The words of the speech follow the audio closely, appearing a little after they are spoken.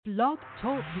Blog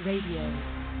Talk Radio.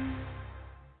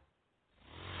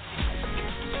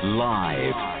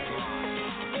 Live.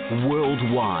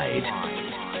 Worldwide.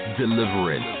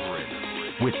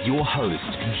 Deliverance. With your host,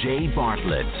 Jay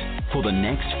Bartlett. For the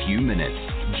next few minutes,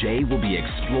 Jay will be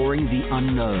exploring the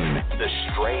unknown, the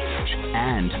strange,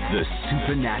 and the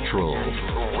supernatural.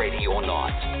 Ready or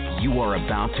not, you are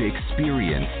about to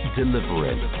experience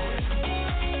deliverance.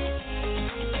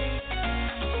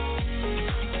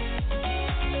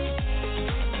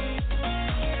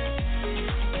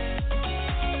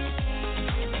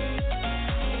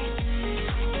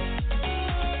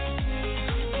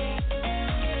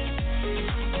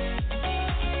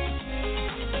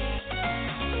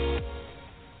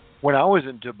 When I was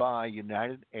in Dubai,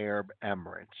 United Arab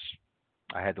Emirates,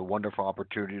 I had the wonderful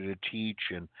opportunity to teach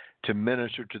and to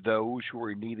minister to those who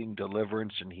were needing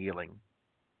deliverance and healing,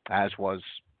 as was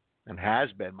and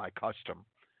has been my custom.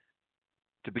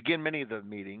 To begin many of the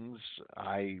meetings,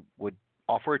 I would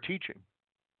offer a teaching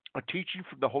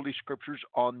from the Holy Scriptures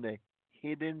on the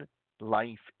hidden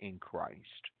life in Christ,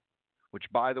 which,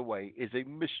 by the way, is a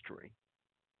mystery.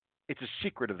 It's a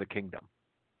secret of the kingdom.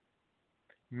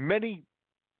 Many,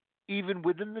 even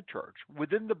within the church,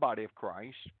 within the body of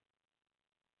Christ,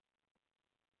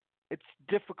 it's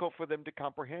difficult for them to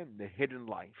comprehend the hidden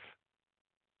life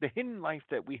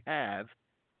that we have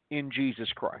in Jesus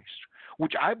Christ,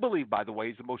 which I believe, by the way,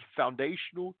 is the most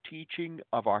foundational teaching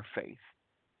of our faith.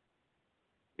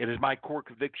 It is my core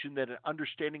conviction that an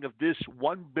understanding of this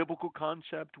one biblical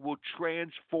concept will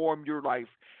transform your life.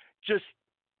 Just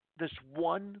this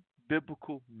one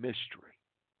biblical mystery,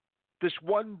 this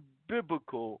one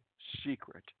biblical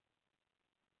secret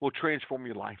will transform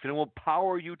your life, and it will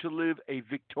empower you to live a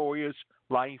victorious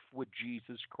life with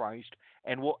Jesus Christ,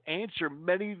 and will answer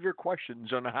many of your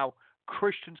questions on how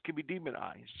Christians can be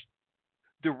demonized,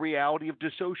 the reality of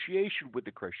dissociation with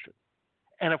the Christian,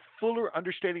 and a fuller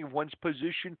understanding of one's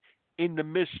position in the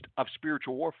midst of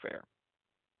spiritual warfare.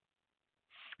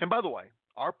 And by the way,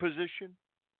 our position,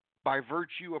 by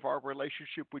virtue of our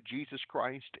relationship with Jesus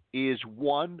Christ, is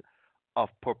one of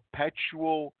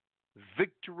perpetual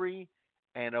victory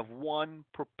and of one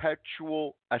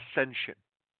perpetual ascension.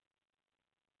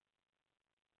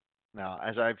 Now,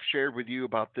 as I've shared with you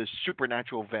about this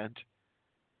supernatural event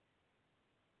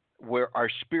where our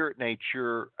spirit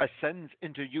nature ascends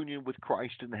into union with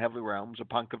Christ in the heavenly realms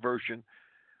upon conversion,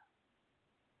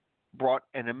 brought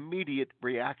an immediate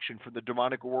reaction from the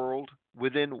demonic world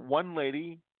within one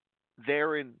lady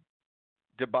there in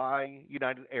Dubai,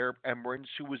 United Arab Emirates,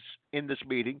 who was in this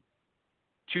meeting.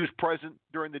 She was present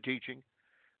during the teaching.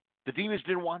 The demons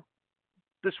didn't want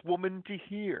this woman to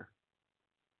hear.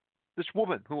 This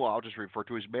woman, who I'll just refer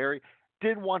to as Mary,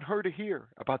 didn't want her to hear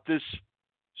about this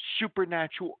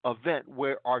supernatural event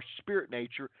where our spirit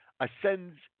nature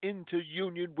ascends into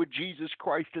union with Jesus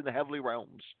Christ in the heavenly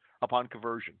realms upon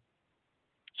conversion.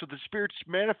 So the spirits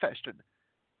manifested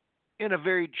in a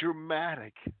very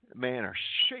dramatic manner,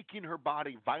 shaking her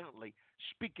body violently,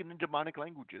 speaking in demonic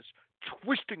languages,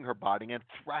 twisting her body and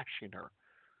thrashing her.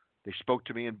 They spoke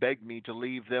to me and begged me to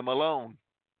leave them alone.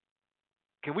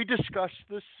 Can we discuss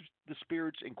this? The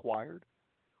spirits inquired.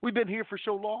 We've been here for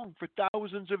so long, for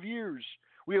thousands of years.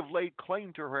 We have laid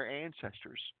claim to her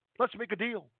ancestors. Let's make a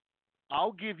deal.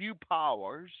 I'll give you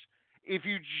powers if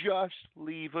you just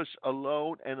leave us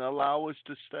alone and allow us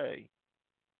to stay.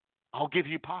 I'll give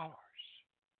you powers.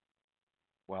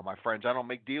 Well, my friends, I don't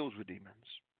make deals with demons,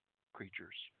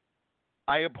 creatures.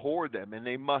 I abhor them, and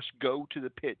they must go to the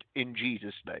pit in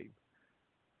Jesus' name.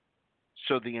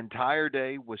 So the entire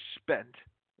day was spent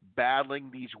battling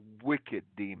these wicked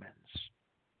demons.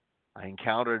 I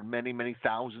encountered many, many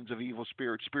thousands of evil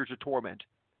spirits, spirits of torment,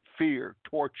 fear,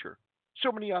 torture,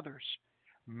 so many others.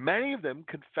 Many of them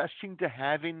confessing to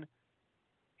having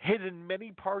hidden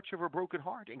many parts of her broken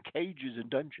heart in cages and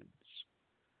dungeons.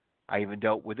 I even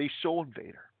dealt with a soul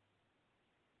invader,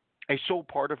 a soul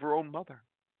part of her own mother.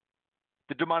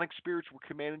 The demonic spirits were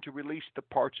commanded to release the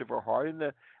parts of her heart, and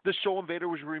the soul invader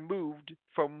was removed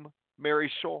from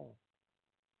Mary's soul.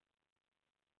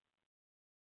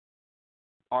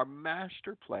 Our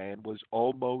master plan was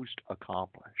almost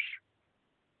accomplished.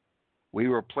 We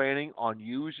were planning on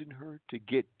using her to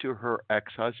get to her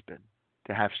ex-husband,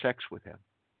 to have sex with him,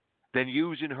 then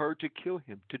using her to kill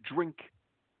him, to drink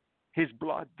his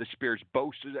blood. The spirits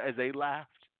boasted as they laughed.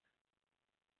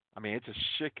 I mean, it's a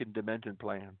sick and demented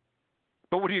plan.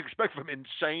 But what do you expect from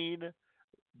insane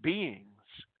beings?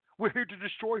 We're here to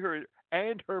destroy her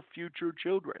and her future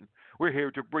children. We're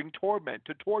here to bring torment,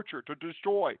 to torture, to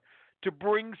destroy, to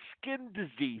bring skin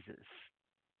diseases.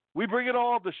 We bring it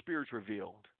all, the spirits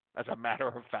revealed, as a matter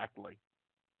of factly.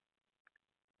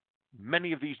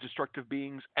 Many of these destructive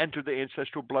beings enter the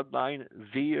ancestral bloodline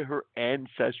via her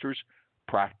ancestors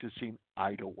practicing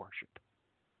idol worship,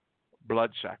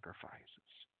 blood sacrifices,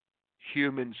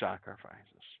 human sacrifices.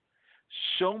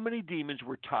 So many demons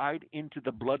were tied into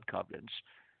the blood covenants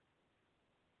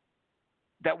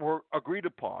that were agreed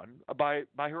upon by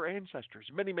her ancestors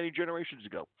many, many generations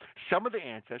ago. Some of the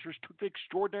ancestors took the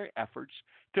extraordinary efforts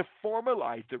to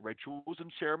formalize the rituals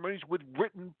and ceremonies with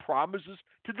written promises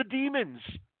to the demons,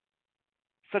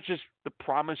 such as the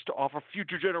promise to offer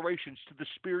future generations to the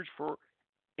spirits for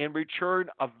in return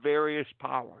of various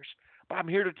powers. But I'm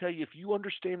here to tell you, if you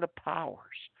understand the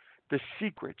powers, the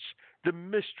secrets, the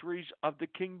mysteries of the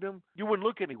kingdom, you wouldn't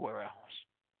look anywhere else.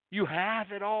 You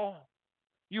have it all.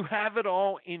 You have it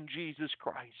all in Jesus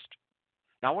Christ.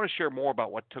 Now, I want to share more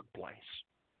about what took place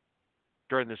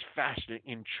during this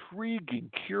fascinating, intriguing,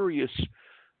 curious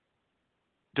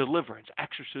deliverance,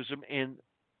 exorcism in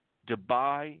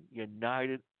Dubai,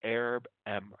 United Arab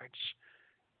Emirates.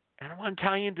 And I want to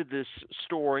tie into this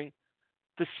story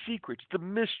the secrets, the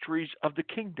mysteries of the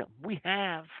kingdom. We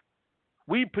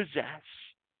possess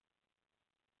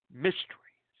mysteries,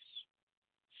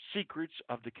 secrets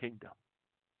of the kingdom,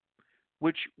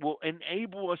 which will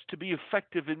enable us to be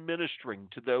effective in ministering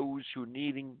to those who are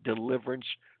needing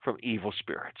deliverance from evil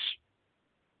spirits.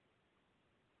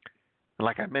 And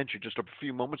like I mentioned just a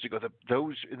few moments ago,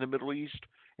 those in the Middle East,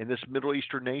 in this Middle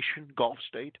Eastern nation, Gulf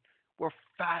state, were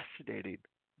fascinated.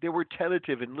 They were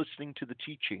tentative in listening to the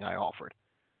teaching I offered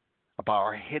about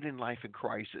our hidden life in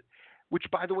Christ, which,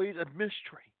 by the way, is a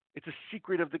mystery. It's a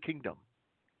secret of the kingdom.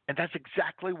 And that's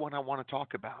exactly what I want to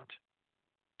talk about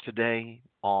today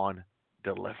on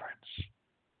Deliverance.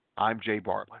 I'm Jay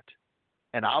Bartlett,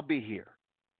 and I'll be here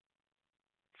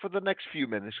for the next few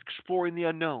minutes exploring the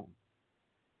unknown,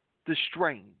 the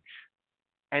strange,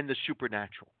 and the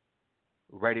supernatural.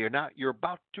 Ready or not, you're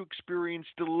about to experience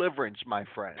deliverance, my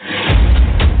friend.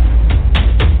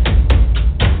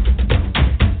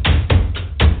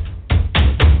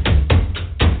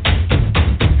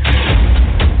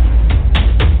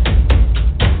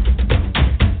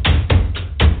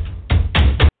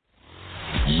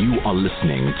 You are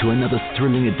listening to another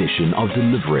thrilling edition of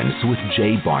Deliverance with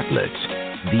Jay Bartlett.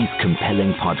 These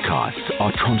compelling podcasts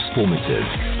are transformative,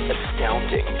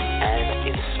 astounding, and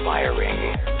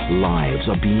inspiring. Lives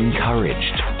are being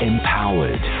encouraged,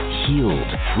 empowered,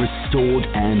 healed, restored,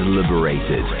 and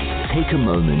liberated. Take a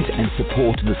moment and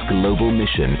support this global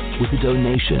mission with a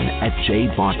donation at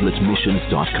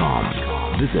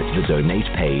jbartlettmissions.com. Visit the donate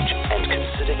page and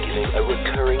consider giving a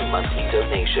recurring monthly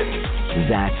donation.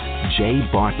 That's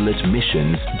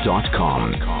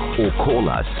jbartlettmissions.com or call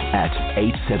us at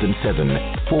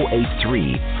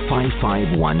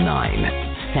 877-483-5519.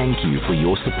 Thank you for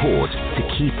your support to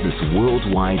keep this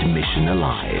worldwide mission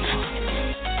alive.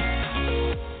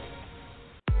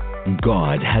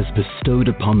 God has bestowed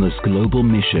upon this global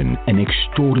mission an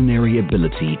extraordinary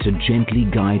ability to gently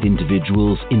guide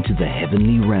individuals into the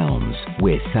heavenly realms,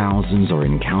 where thousands are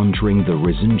encountering the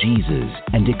risen Jesus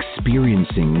and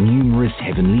experiencing numerous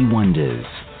heavenly wonders.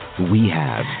 We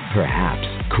have, perhaps,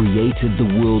 created the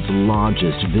world's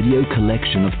largest video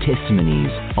collection of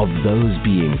testimonies of those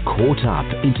being caught up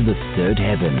into the third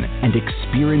heaven and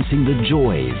experiencing the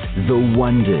joys, the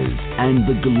wonders, and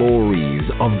the glories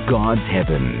of God's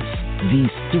heavens.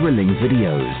 These thrilling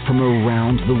videos from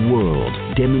around the world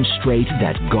demonstrate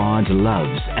that God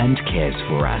loves and cares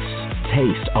for us.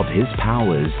 Taste of His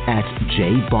powers at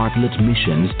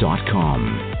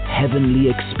jbartlettmissions.com. Heavenly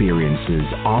experiences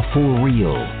are for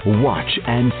real. Watch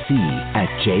and see at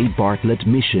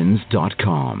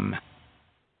jbartlettmissions.com.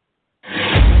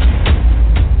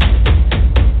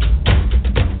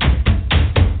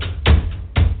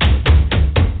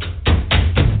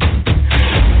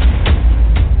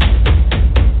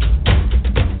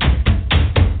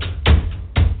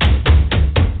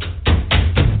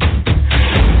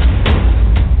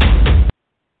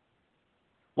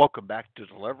 Welcome back to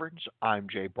Deliverance. I'm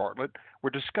Jay Bartlett.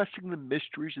 We're discussing the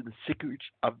mysteries and the secrets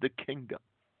of the kingdom.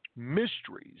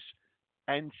 Mysteries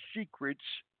and secrets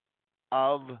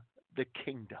of the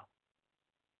kingdom.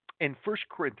 In 1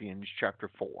 Corinthians chapter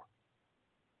 4,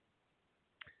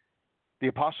 the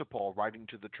Apostle Paul, writing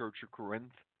to the church of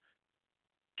Corinth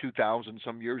 2,000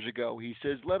 some years ago, he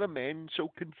says, "Let a man so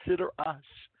consider us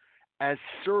as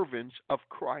servants of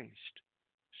Christ,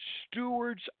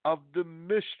 stewards of the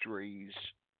mysteries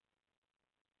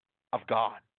of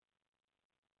God."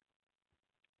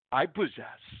 I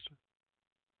possess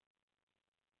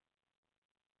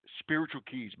spiritual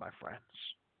keys, my friends.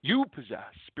 You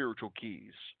possess spiritual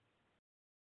keys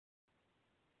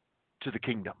to the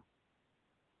kingdom.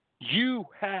 You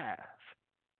have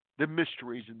the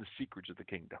mysteries and the secrets of the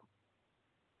kingdom.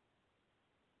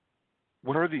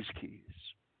 What are these keys?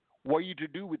 What are you to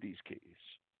do with these keys?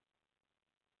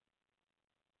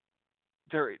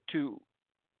 They're to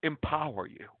empower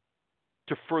you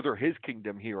to further his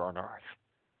kingdom here on earth.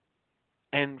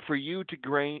 And for you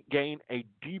to gain a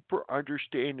deeper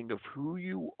understanding of who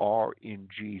you are in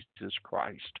Jesus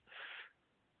Christ.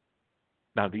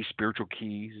 Now, these spiritual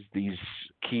keys, these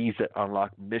keys that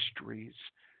unlock mysteries,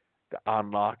 that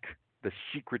unlock the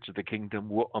secrets of the kingdom,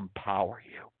 will empower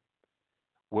you,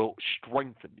 will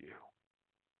strengthen you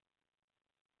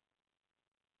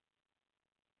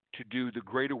to do the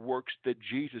greater works that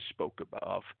Jesus spoke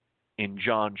of in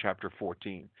John chapter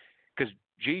 14. Because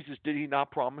Jesus, did he not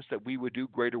promise that we would do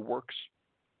greater works?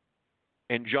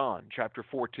 In John chapter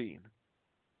 14,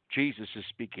 Jesus is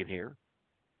speaking here,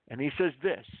 and he says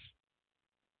this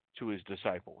to his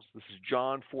disciples. This is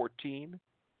John 14,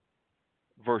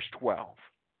 verse 12.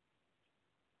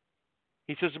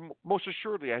 He says, most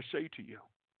assuredly I say to you,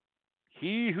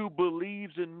 he who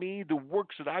believes in me, the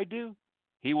works that I do,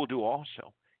 he will do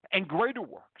also. And greater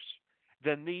works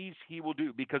than these he will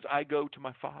do, because I go to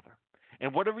my Father.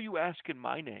 And whatever you ask in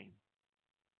my name,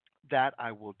 that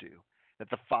I will do, that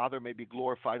the Father may be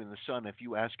glorified in the Son. If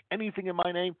you ask anything in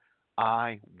my name,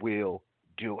 I will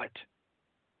do it.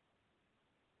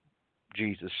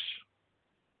 Jesus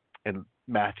in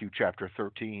Matthew chapter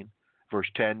 13, verse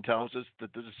 10 tells us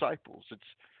that the disciples, it's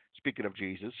speaking of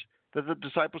Jesus, that the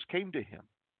disciples came to him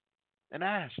and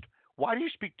asked, why do you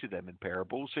speak to them in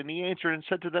parables? And he answered and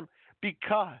said to them,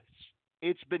 because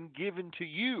it's been given to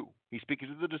you. He's speaking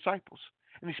to the disciples.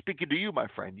 And he's speaking to you, my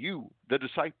friend, you, the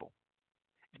disciple.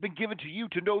 It's been given to you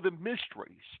to know the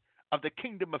mysteries of the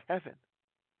kingdom of heaven.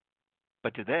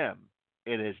 But to them,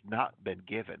 it has not been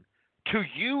given. To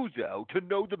you, though, to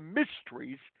know the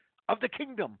mysteries of the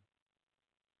kingdom.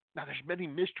 Now, there's many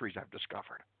mysteries I've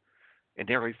discovered. In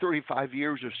nearly 35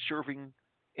 years of serving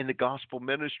in the gospel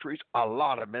ministries, a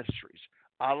lot of mysteries,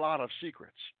 a lot of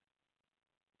secrets.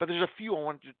 But there's a few I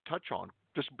wanted to touch on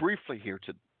just briefly here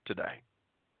today.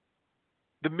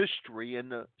 The mystery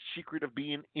and the secret of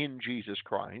being in Jesus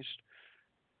Christ,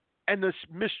 and this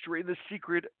mystery and the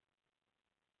secret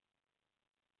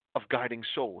of guiding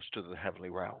souls to the heavenly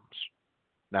realms.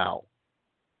 Now,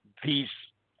 these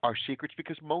are secrets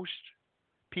because most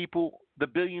people, the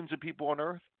billions of people on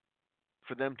earth,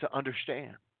 for them to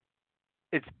understand.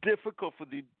 It's difficult for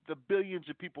the billions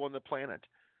of people on the planet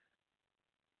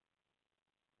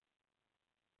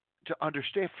to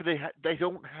understand, for they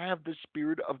don't have the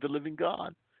Spirit of the living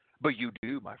God. But you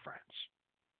do, my friends.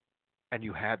 And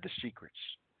you have the secrets.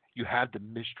 You have the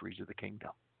mysteries of the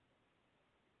kingdom.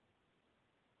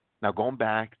 Now, going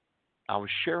back, I was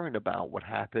sharing about what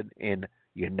happened in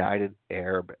United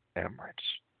Arab Emirates.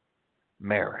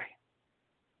 Mary.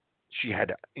 She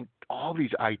had all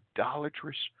these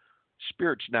idolatrous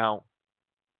spirits. Now,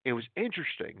 it was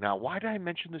interesting. Now, why did I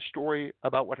mention this story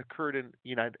about what occurred in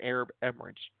United Arab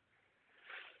Emirates?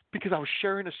 Because I was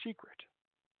sharing a secret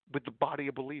with the body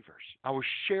of believers. I was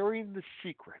sharing the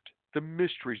secret, the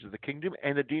mysteries of the kingdom,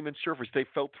 and the demon surfaced. They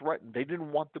felt threatened. They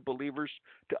didn't want the believers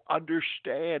to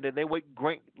understand, and they went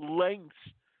great lengths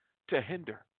to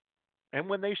hinder. And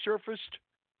when they surfaced,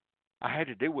 I had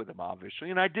to deal with them, obviously,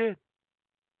 and I did.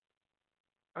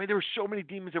 I mean, there were so many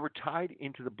demons that were tied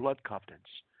into the blood covenants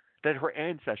that her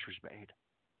ancestors made.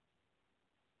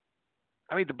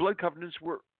 I mean, the blood covenants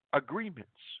were agreements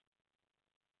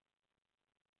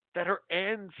that her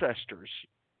ancestors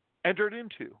entered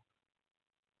into.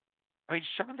 I mean,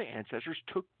 some of the ancestors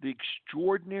took the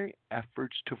extraordinary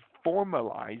efforts to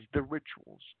formalize the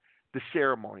rituals, the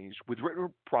ceremonies with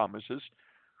written promises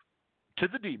to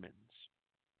the demons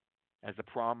as a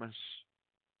promise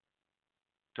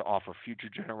to offer future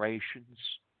generations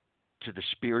to the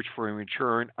spirits for a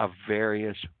return of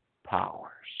various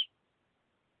powers.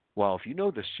 Well, if you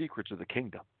know the secrets of the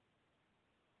kingdom,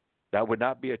 that would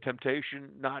not be a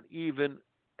temptation, not even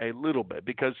a little bit,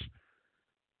 because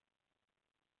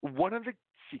one of the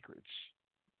secrets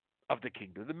of the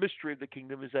kingdom, the mystery of the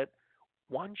kingdom, is that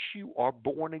once you are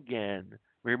born again,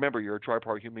 remember you're a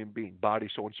tripart human being, body,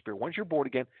 soul, and spirit. Once you're born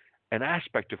again, an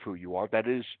aspect of who you are, that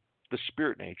is the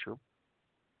spirit nature,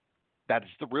 that is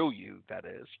the real you, that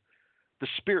is the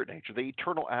spirit nature, the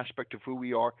eternal aspect of who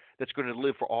we are that's going to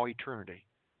live for all eternity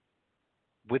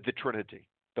with the Trinity,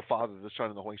 the Father, the Son,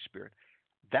 and the Holy Spirit.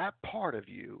 That part of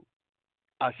you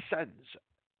ascends.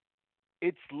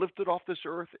 It's lifted off this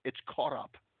earth. It's caught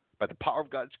up. By the power of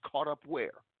God, it's caught up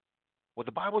where? Well,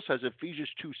 the Bible says in Ephesians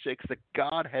 2:6 that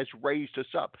God has raised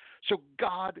us up. So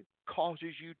God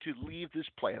causes you to leave this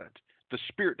planet, the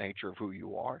spirit nature of who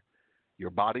you are. Your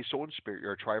body, soul, and spirit.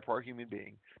 You're a tripart human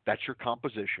being. That's your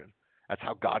composition. That's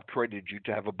how God created you,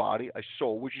 to have a body, a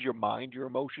soul, which is your mind, your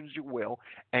emotions, your will,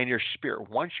 and your spirit.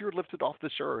 Once you're lifted off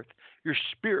this earth, your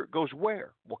spirit goes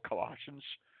where? Well, Colossians.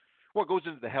 Well, it goes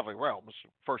into the heavenly realms,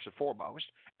 first and foremost.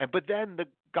 But then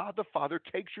God the Father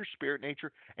takes your spirit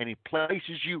nature and he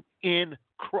places you in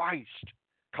Christ.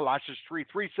 Colossians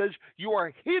 3:3 says, you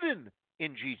are hidden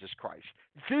in Jesus Christ.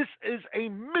 This is a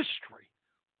mystery,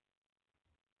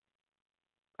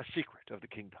 a secret of the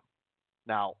kingdom.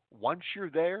 Now, once you're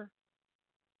there,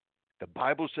 the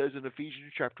Bible says in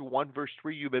Ephesians chapter 1, verse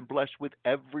 3, you've been blessed with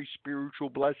every spiritual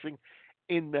blessing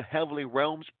in the heavenly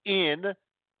realms in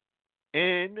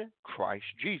Christ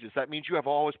Jesus. That means you have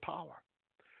all his power.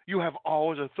 You have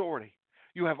all his authority.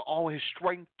 You have all his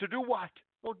strength to do what?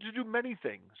 Well, to do many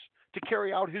things, to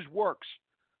carry out his works.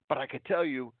 But I can tell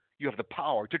you, you have the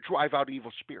power to drive out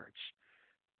evil spirits.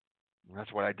 And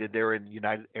that's what I did there in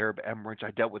United Arab Emirates. I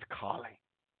dealt with Kali.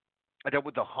 I dealt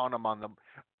with the Hanuman,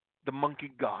 the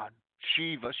monkey god,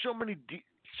 Shiva, so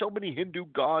many Hindu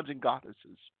gods and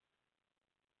goddesses.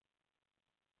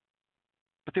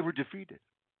 But they were defeated.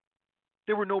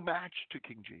 They were no match to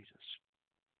King Jesus.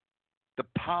 The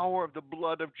power of the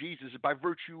blood of Jesus by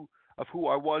virtue of who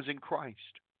I was in Christ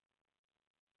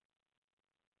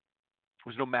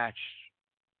was no match.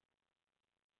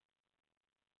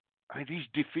 These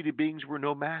defeated beings were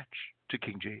no match to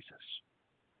King Jesus.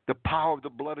 The power of the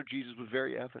blood of Jesus was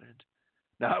very evident.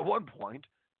 Now, at one point,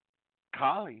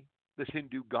 Kali, this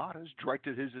Hindu goddess,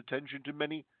 directed his attention to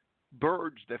many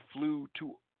birds that flew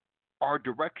to our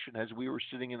direction as we were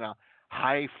sitting in a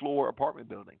high-floor apartment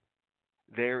building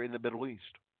there in the Middle East.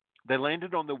 They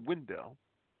landed on the window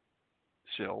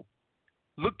sill,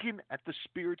 looking at the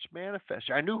spirits manifest.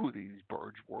 I knew who these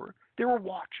birds were. They were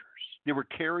watchers. They were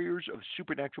carriers of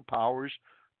supernatural powers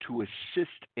to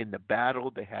assist in the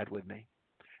battle they had with me.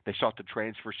 They sought to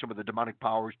transfer some of the demonic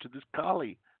powers to this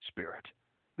Kali spirit,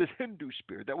 this Hindu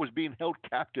spirit that was being held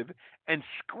captive and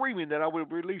screaming that I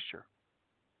would release her.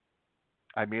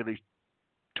 I merely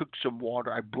took some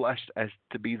water I blessed as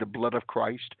to be the blood of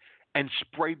Christ and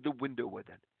sprayed the window with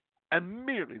it.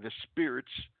 Immediately the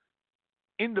spirits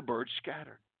in the birds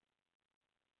scattered.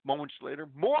 Moments later,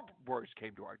 more birds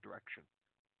came to our direction.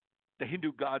 The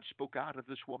Hindu god spoke out of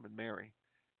this woman, Mary.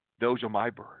 Those are my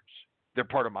birds. They're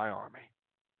part of my army.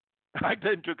 I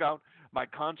then took out my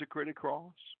consecrated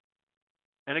cross.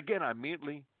 And again,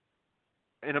 immediately,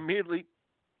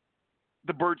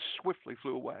 the birds swiftly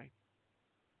flew away.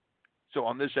 So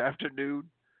on this afternoon,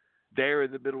 there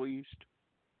in the Middle East,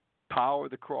 power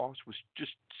of the cross was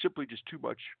simply too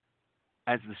much,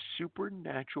 as the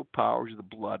supernatural powers of the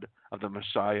blood of the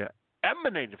Messiah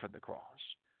emanated from the cross,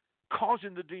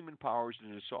 causing the demon powers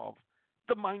to dissolve,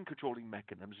 the mind-controlling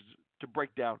mechanisms to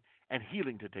break down, and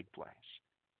healing to take place.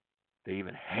 They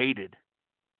even hated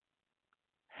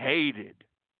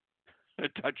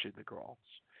touching the cross.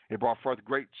 It brought forth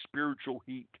great spiritual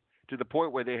heat to the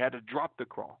point where they had to drop the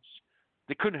cross.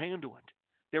 They couldn't handle it.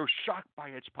 They were shocked by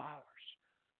its powers.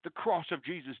 The cross of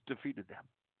Jesus defeated them.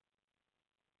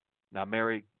 Now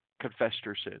Mary confessed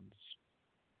her sins,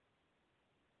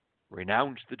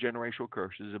 renounced the generational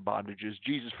curses and bondages.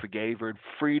 Jesus forgave her and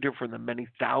freed her from the many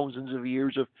thousands of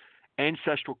years of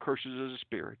ancestral curses of the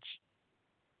spirits.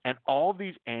 And all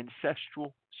these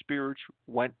ancestral spirits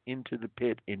went into the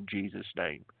pit in Jesus'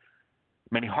 name.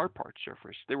 Many heart parts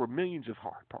surfaced. There were millions of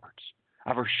heart parts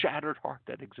of her shattered heart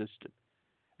that existed.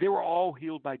 They were all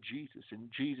healed by Jesus and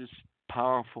Jesus'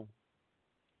 powerful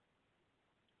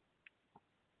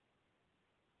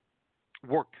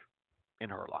work in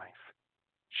her life.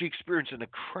 She experienced an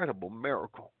incredible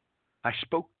miracle. I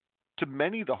spoke to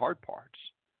many of the hard parts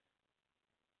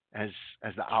as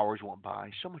the hours went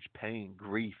by. So much pain,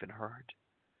 grief, and hurt.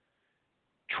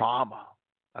 Trauma,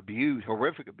 abuse,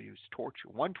 horrific abuse, torture.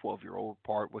 One 12-year-old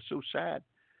part was so sad.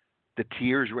 The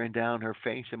tears ran down her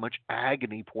face and much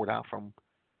agony poured out from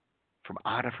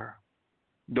out of her.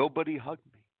 Nobody hugged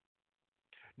me.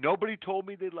 Nobody told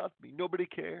me they loved me. Nobody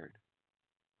cared.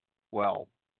 Well,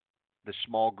 the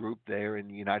small group there in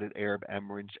the United Arab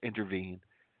Emirates intervened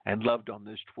and loved on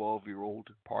this 12-year-old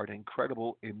part.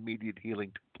 Incredible immediate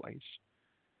healing took place.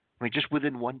 I mean, just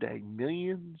within one day,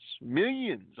 millions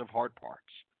of heart parts.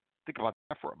 Think about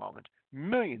that for a moment.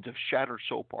 Millions of shattered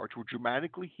soul parts were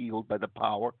dramatically healed by the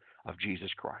power of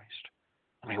Jesus Christ.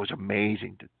 I mean, it was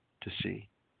amazing to see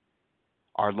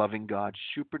our loving God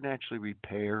supernaturally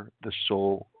repair the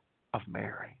soul of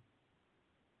Mary.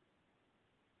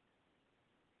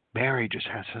 Mary just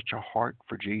has such a heart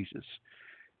for Jesus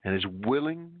and is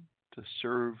willing to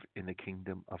serve in the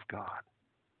kingdom of God.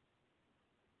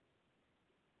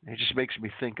 It just makes me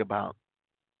think about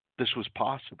this was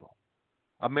possible.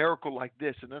 A miracle like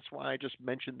this, and that's why I just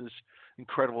mentioned this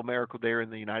incredible miracle there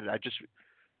in the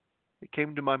it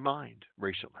came to my mind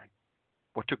recently,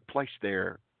 what took place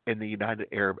there in the United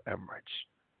Arab Emirates.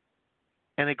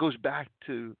 And it goes back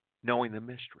to knowing the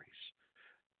mysteries,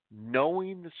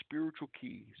 knowing the spiritual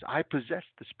keys. I possess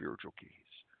the spiritual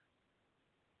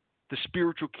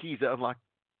keys that unlock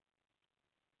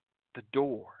the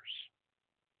doors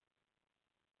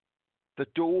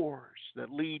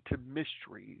that lead to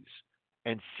mysteries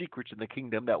and secrets in the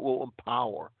kingdom that will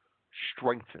empower,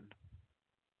 strengthen,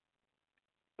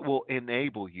 will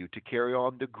enable you to carry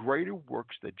on the greater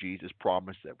works that Jesus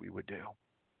promised that we would do.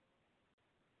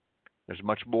 There's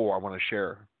much more I want to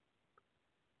share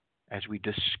as we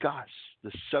discuss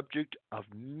the subject of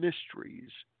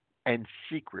mysteries and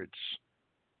secrets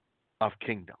of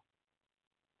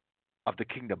the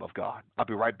kingdom of God. I'll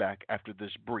be right back after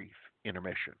this brief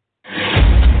intermission.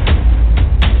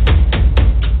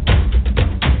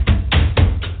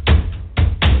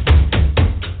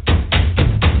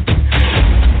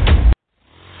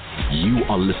 You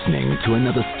are listening to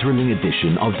another thrilling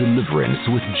edition of Deliverance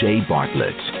with Jay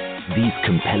Bartlett. These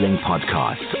compelling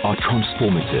podcasts are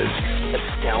transformative,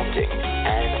 astounding,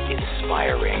 and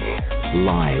inspiring.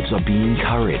 Lives are being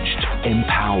encouraged,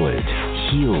 empowered,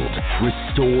 healed,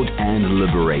 restored, and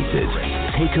liberated.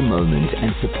 Take a moment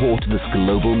and support this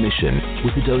global mission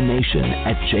with a donation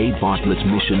at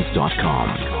jbartlettmissions.com.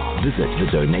 Visit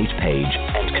the donate page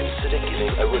and consider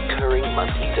giving a recurring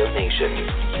monthly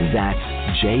donation. That's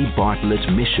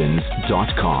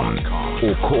jbartlettmissions.com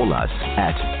or call us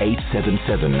at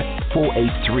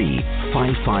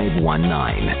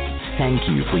 877-483-5519. Thank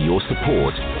you for your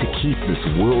support to keep this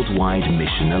worldwide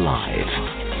mission alive.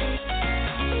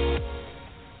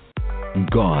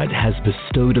 God has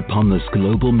bestowed upon this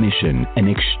global mission an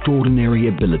extraordinary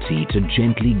ability to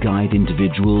gently guide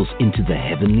individuals into the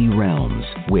heavenly realms,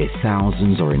 where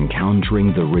thousands are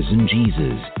encountering the risen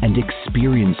Jesus and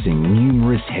experiencing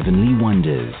numerous heavenly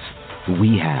wonders.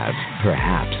 We have,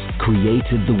 perhaps,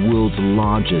 created the world's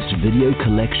largest video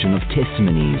collection of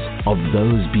testimonies of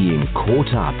those being caught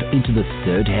up into the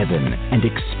third heaven and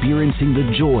experiencing the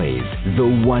joys, the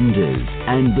wonders,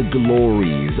 and the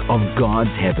glories of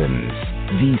God's heavens.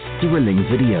 These thrilling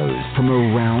videos from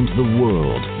around the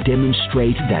world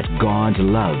demonstrate that God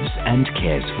loves and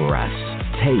cares for us.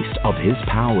 Taste of His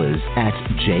powers at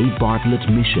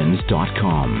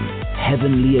jbartlettmissions.com.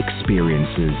 Heavenly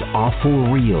experiences are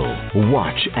for real.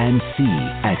 Watch and see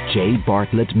at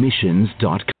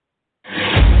jbartlettmissions.com.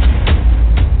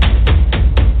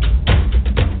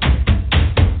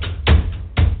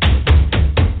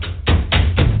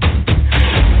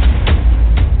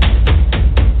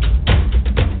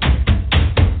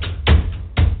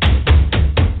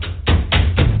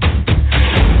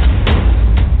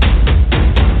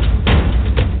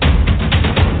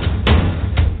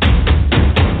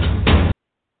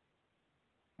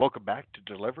 Welcome back to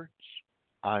Deliverance.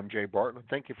 I'm Jay Bartlett.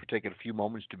 Thank you for taking a few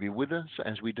moments to be with us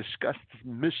as we discuss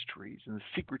the mysteries and the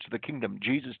secrets of the kingdom.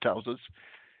 Jesus tells us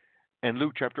in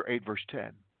Luke chapter 8, verse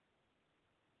 10,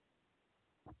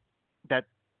 that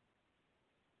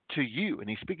to you, and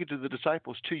he's speaking to the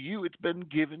disciples, to you it's been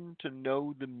given to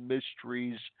know the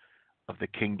mysteries of the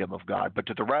kingdom of God, but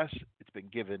to the rest it's been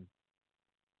given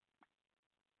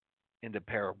in the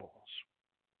parables.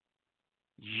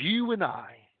 You and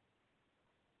I,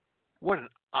 what an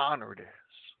honor it is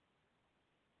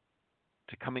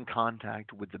to come in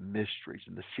contact with the mysteries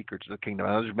and the secrets of the kingdom.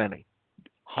 Now, there's many,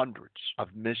 hundreds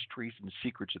of mysteries and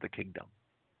secrets of the kingdom.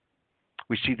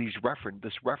 We see this reference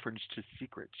to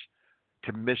secrets,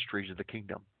 to mysteries of the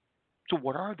kingdom. So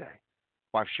what are they?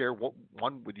 Well, I've shared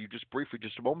one with you just briefly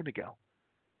just a moment ago,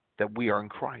 that we are in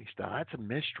Christ. Now, that's a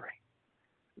mystery.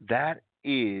 That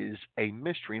is a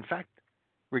mystery. In fact,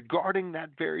 regarding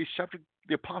that very subject,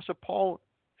 the Apostle Paul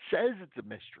says it's a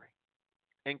mystery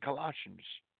in Colossians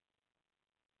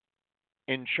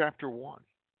in chapter 1.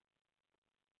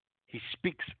 He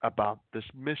speaks about this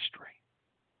mystery.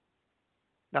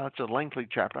 Now, it's a lengthy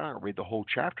chapter. I don't read the whole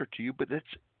chapter to you, but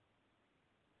it's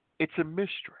a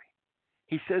mystery.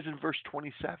 He says in verse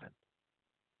 27,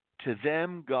 to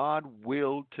them God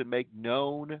willed to make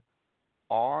known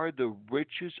are the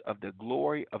riches of the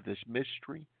glory of this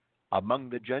mystery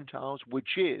among the Gentiles,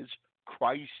 which is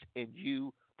Christ in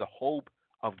you, the hope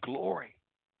of glory.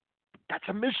 That's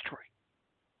a mystery.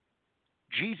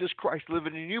 Jesus Christ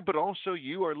living in you, but also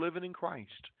you are living in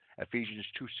Christ. Ephesians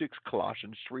 2:6,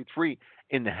 Colossians 3:3,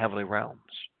 in the heavenly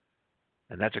realms.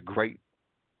 And that's a great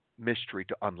mystery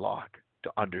to unlock,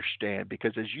 to understand,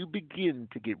 because as you begin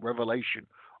to get revelation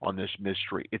on this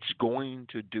mystery, it's going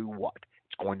to do what?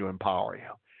 It's going to empower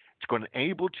you. It's going to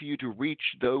enable you to reach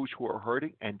those who are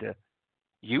hurting and to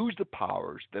use the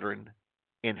powers that are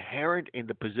inherent in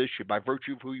the position by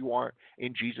virtue of who you are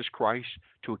in Jesus Christ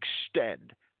to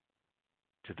extend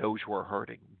to those who are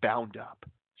hurting, bound up,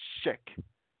 sick,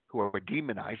 who are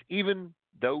demonized, even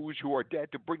those who are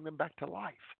dead, to bring them back to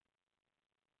life.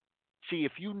 See,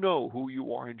 if you know who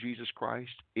you are in Jesus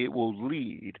Christ, it will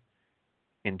lead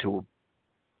into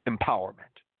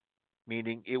empowerment,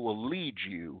 meaning it will lead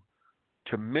you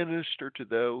to minister to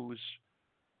those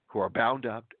who are bound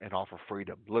up and offer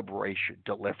freedom, liberation,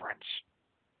 deliverance.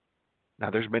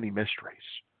 Now, there's many mysteries.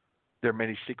 There are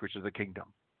many secrets of the kingdom.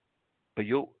 But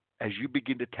as you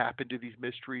begin to tap into these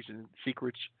mysteries and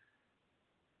secrets,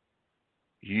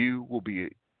 you will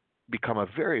become a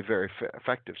very, very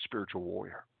effective spiritual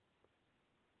warrior.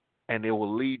 And it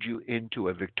will lead you into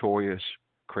a victorious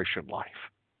Christian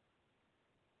life.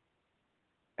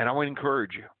 And I want to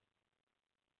encourage you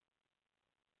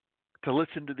to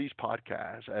listen to these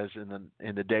podcasts as in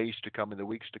the days to come, in the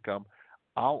weeks to come.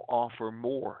 I'll offer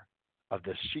more of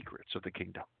the secrets of the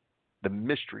kingdom, the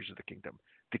mysteries of the kingdom,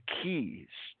 the keys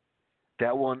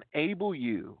that will enable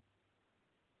you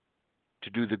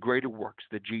to do the greater works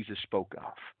that Jesus spoke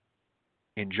of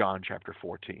in John chapter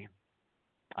 14.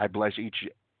 I bless each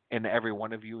and every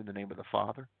one of you in the name of the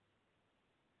Father,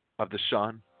 of the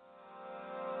Son,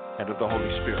 and of the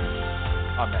Holy Spirit.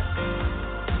 Amen.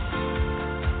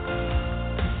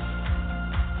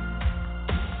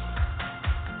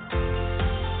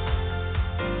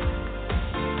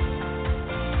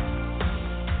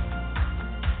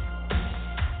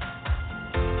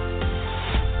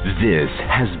 This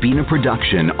has been a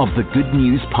production of the Good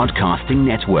News Podcasting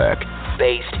Network,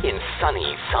 based in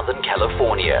sunny Southern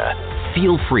California.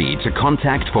 Feel free to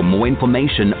contact for more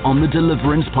information on the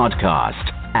Deliverance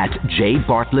Podcast at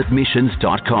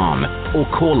jbartlettmissions.com or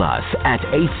call us at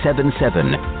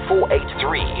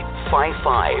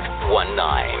 877-483-5519.